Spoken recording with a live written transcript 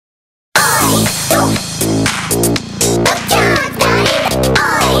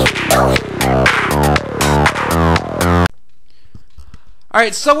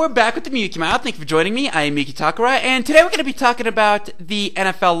Alright, so we're back with the Miyuki Mile. Thank you for joining me. I am Miyuki Takara, and today we're going to be talking about the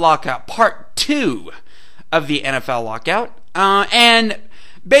NFL Lockout, Part 2 of the NFL Lockout, and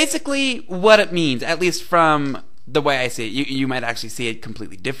basically what it means, at least from the way I see it. You might actually see it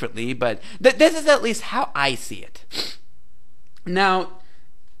completely differently, but this is at least how I see it. Now,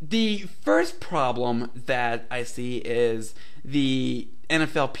 the first problem that I see is the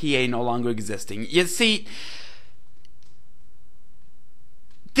NFLPA no longer existing. You see,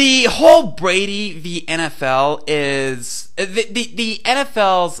 the whole Brady v. NFL is the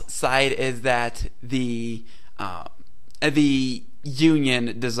NFL's side is that the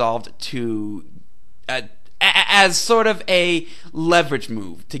union dissolved to as sort of a leverage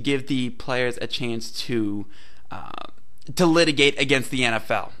move to give the players a chance to litigate against the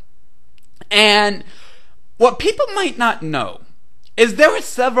NFL. And what people might not know is there were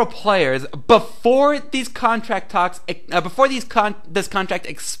several players before these contract talks, this contract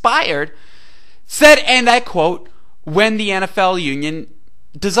expired, said, and I quote, "When the NFL union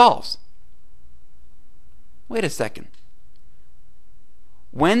dissolves." Wait a second.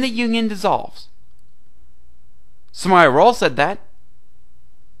 When the union dissolves. Samara Roll said that.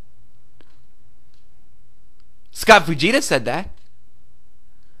 Scott Fujita said that.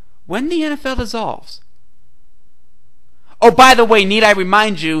 When the NFL dissolves. Oh, by the way, need I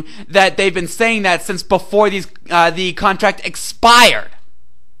remind you that they've been saying that since before the contract expired.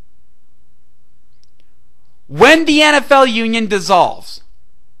 When the NFL union dissolves.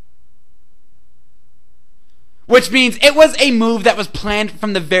 Which means it was a move that was planned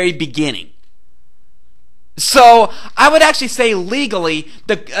from the very beginning. So, I would actually say legally,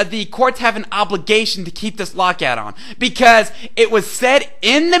 the courts have an obligation to keep this lockout on. Because it was said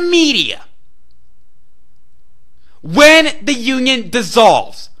in the media, when the union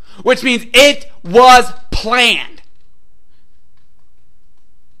dissolves, which means it was planned.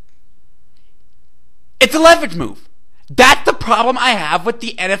 It's a leverage move. That's the problem I have with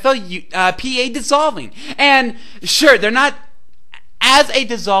the NFLPA dissolving. And sure, they're not, as a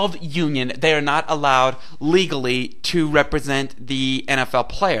dissolved union, they are not allowed legally to represent the NFL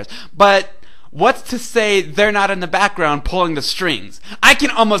players. But what's to say they're not in the background pulling the strings? I can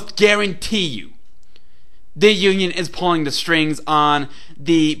almost guarantee you the union is pulling the strings on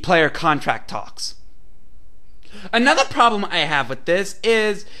the player contract talks. Another problem I have with this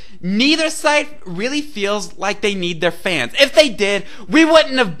is neither side really feels like they need their fans. If they did, we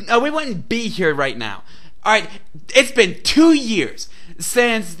wouldn't be here right now. All right, it's been 2 years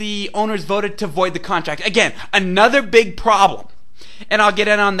since the owners voted to void the contract. Again, another big problem. And I'll get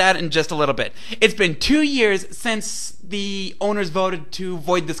in on that in just a little bit. It's been 2 years since the owners voted to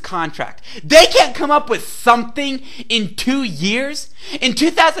void this contract. They can't come up with something in 2 years? In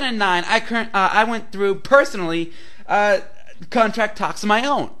 2009, I went through, personally, contract talks of my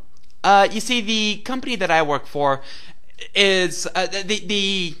own. You see, the company that I work for is,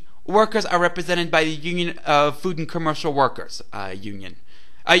 the workers are represented by the Union of Food and Commercial Workers Union.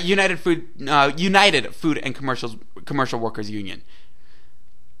 United Food and Commercial Workers Union.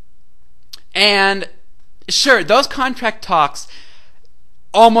 And sure, those contract talks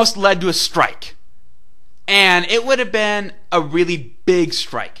almost led to a strike. And it would have been a really big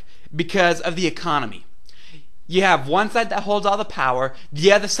strike because of the economy. You have one side that holds all the power.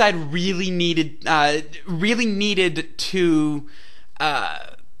 The other side really needed to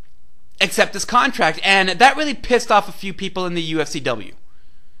accept this contract. And that really pissed off a few people in the UFCW.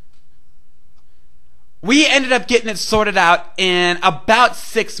 We ended up getting it sorted out in about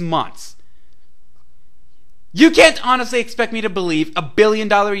 6 months. You can't honestly expect me to believe a $1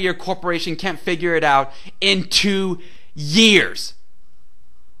 billion a year corporation can't figure it out in 2 years.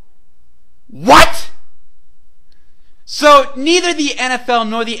 What? So neither the NFL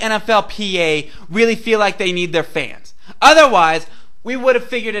nor the NFLPA really feel like they need their fans. Otherwise, we would have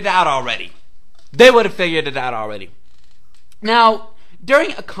figured it out already. They would have figured it out already. Now,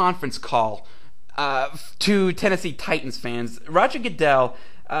 during a conference call to Tennessee Titans fans, Roger Goodell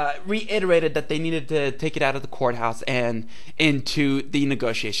reiterated that they needed to take it out of the courthouse and into the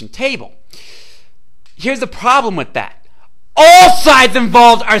negotiation table. Here's the problem with that. All sides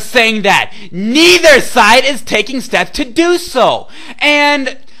involved are saying that. Neither side is taking steps to do so.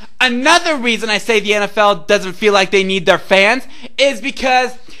 And another reason I say the NFL doesn't feel like they need their fans is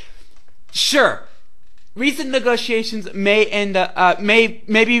because, sure, recent negotiations may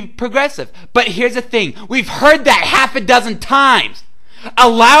be progressive, but here's the thing: we've heard that half a dozen times.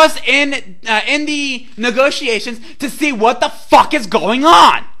 Allow us in the negotiations to see what the fuck is going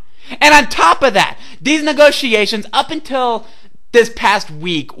on. And on top of that, these negotiations, up until this past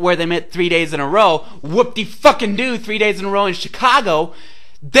week where they met 3 days in a row, whoop-de-fucking-do 3 days in a row in Chicago,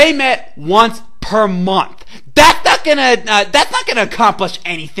 they met once per month. That's not gonna accomplish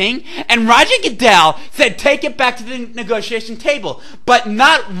anything. And Roger Goodell said, take it back to the negotiation table. But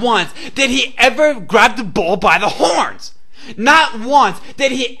not once did he ever grab the bull by the horns. Not once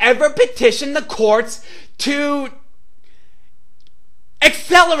did he ever petition the courts to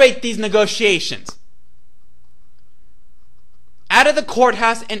accelerate these negotiations. Out of the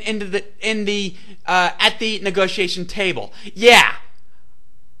courthouse and at the negotiation table. Yeah.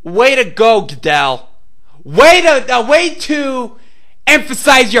 Way to go, Goodell. Way to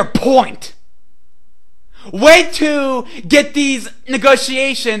emphasize your point. Way to get these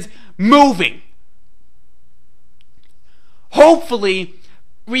negotiations moving. Hopefully,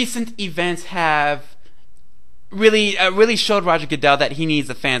 recent events have really showed Roger Goodell that he needs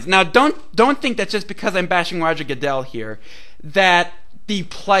the fans. Now, don't think that just because I'm bashing Roger Goodell here that the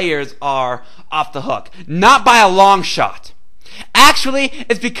players are off the hook. Not by a long shot. Actually,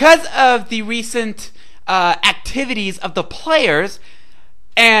 it's because of the recent activities of the players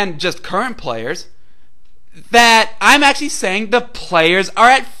and just current players that I'm actually saying the players are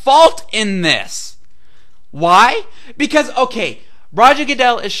at fault in this. Why? Because, okay, Roger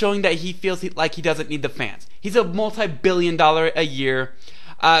Goodell is showing that he feels like he doesn't need the fans. He's a multi-billion-dollar-a-year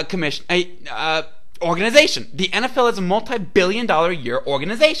organization. The NFL is a multi-billion-dollar-a-year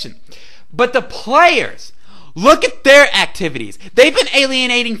organization. But the players, look at their activities. They've been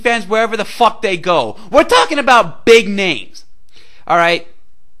alienating fans wherever the fuck they go. We're talking about big names. Alright?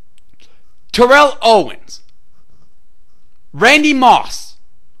 Terrell Owens, Randy Moss,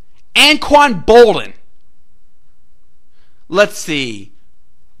 Anquan Bolden. Let's see.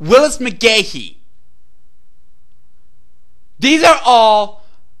 Willis McGahee. These are all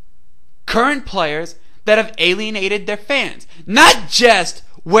current players that have alienated their fans. Not just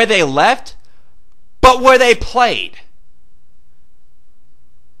where they left, but where they played.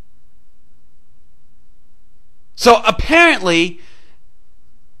 So apparently,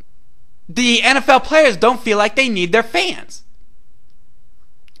 the NFL players don't feel like they need their fans.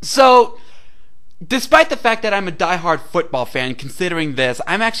 So, despite the fact that I'm a diehard football fan, considering this,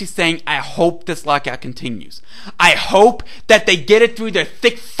 I'm actually saying I hope this lockout continues. I hope that they get it through their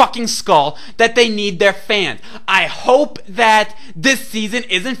thick fucking skull that they need their fans. I hope that this season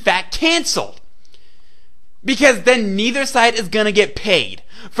is in fact canceled. Because then neither side is gonna get paid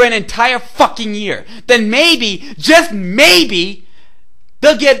for an entire fucking year. Then maybe, just maybe,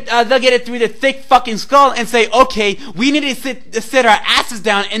 they'll get it through their thick fucking skull and say, okay, we need to sit our asses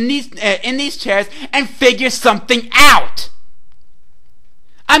down in these chairs and figure something out.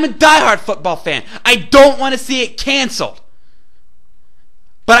 I'm a diehard football fan. I don't want to see it canceled.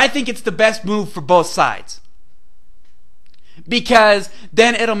 But I think it's the best move for both sides. Because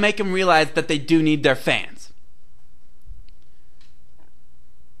then it'll make them realize that they do need their fans.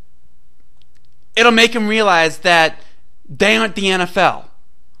 It'll make them realize that they aren't the NFL.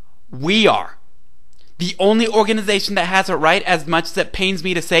 We are. The only organization that has it right, as much as it pains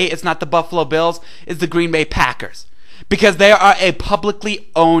me to say it's not the Buffalo Bills, is the Green Bay Packers. Because they are a publicly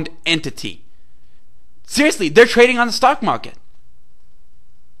owned entity. Seriously, they're trading on the stock market.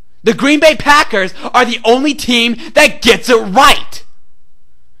 The Green Bay Packers are the only team that gets it right.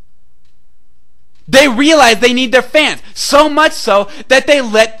 They realize they need their fans. So much so that they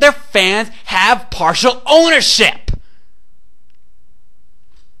let their fans have partial ownership.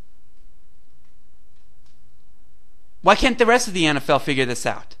 Why can't the rest of the NFL figure this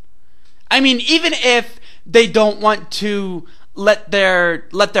out? I mean, even if they don't want to let their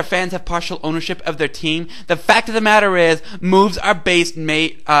fans have partial ownership of their team, the fact of the matter is moves are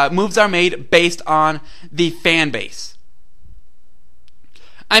made based on the fan base.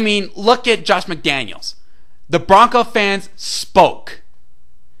 I mean, look at Josh McDaniels. The Bronco fans spoke,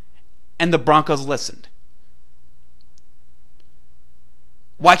 and the Broncos listened.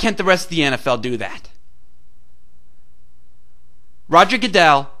 Why can't the rest of the NFL do that? Roger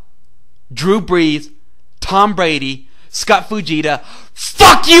Goodell, Drew Brees, Tom Brady, Scott Fujita,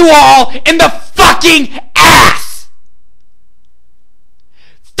 fuck you all in the fucking ass!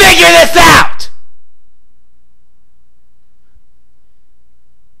 Figure this out!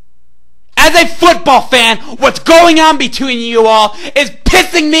 As a football fan, what's going on between you all is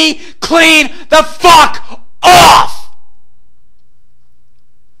pissing me clean the fuck off!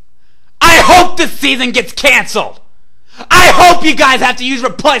 I hope this season gets canceled! I hope you guys have to use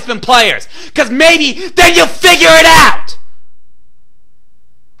replacement players, because maybe then you'll figure it out!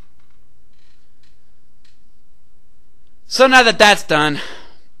 So now that that's done,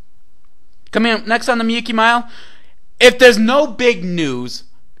 coming up next on the Miyuki Mile, if there's no big news,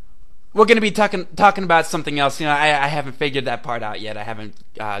 we're going to be talking about something else. You know, I haven't figured that part out yet. I haven't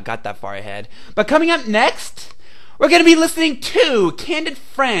got that far ahead. But coming up next, we're going to be listening to Candid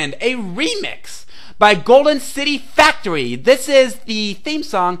Friend, a remix by Golden City Factory. This is the theme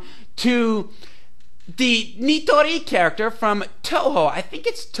song to the Nitori character from Toho. I think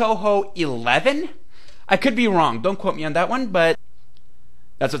it's Toho 11. I could be wrong. Don't quote me on that one, but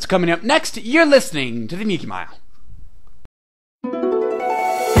that's what's coming up next. You're listening to the Miyuki Mile.